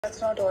That's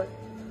not all.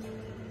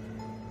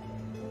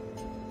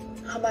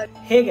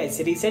 Hey guys,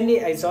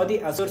 recently I saw the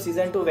Asur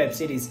season 2 web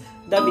series.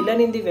 The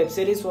villain in the web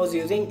series was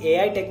using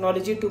AI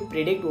technology to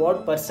predict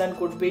what person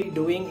could be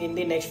doing in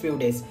the next few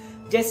days.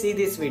 Just see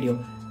this video.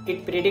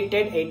 It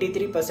predicted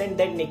 83%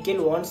 that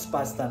Nikhil wants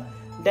pasta.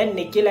 Then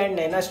Nikhil and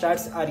Naina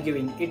starts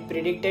arguing. It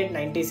predicted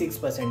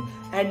 96%.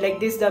 And like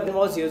this, the villain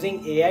was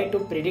using AI to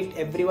predict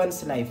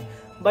everyone's life.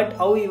 But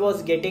how he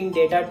was getting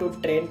data to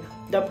train?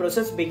 The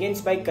process begins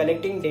by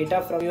collecting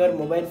data from your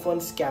mobile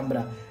phone's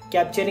camera,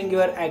 capturing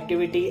your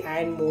activity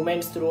and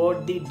movements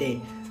throughout the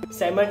day.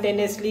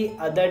 Simultaneously,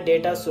 other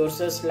data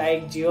sources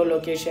like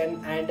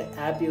geolocation and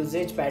app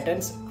usage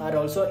patterns are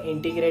also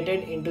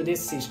integrated into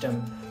this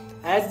system.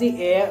 As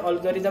the AI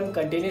algorithm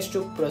continues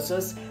to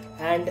process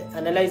and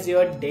analyze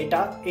your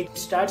data, it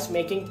starts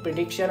making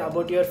prediction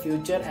about your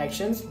future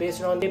actions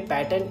based on the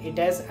pattern it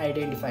has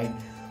identified.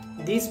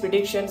 These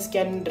predictions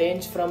can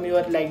range from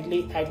your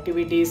likely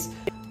activities,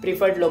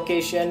 preferred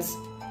locations,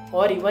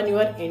 or even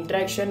your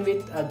interaction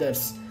with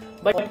others.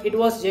 But it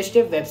was just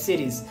a web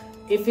series.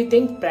 If we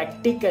think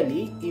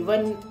practically,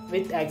 even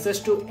with access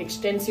to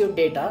extensive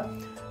data,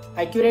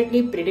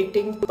 accurately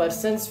predicting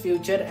person's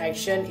future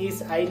action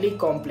is highly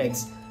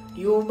complex.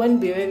 Human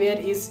behavior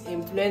is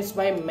influenced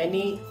by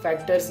many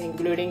factors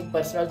including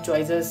personal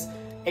choices,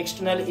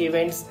 external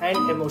events, and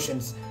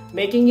emotions,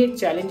 making it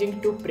challenging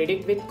to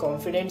predict with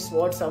confidence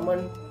what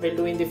someone will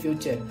do in the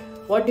future.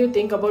 What do you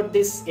think about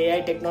this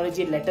AI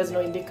technology? Let us know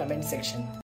in the comment section.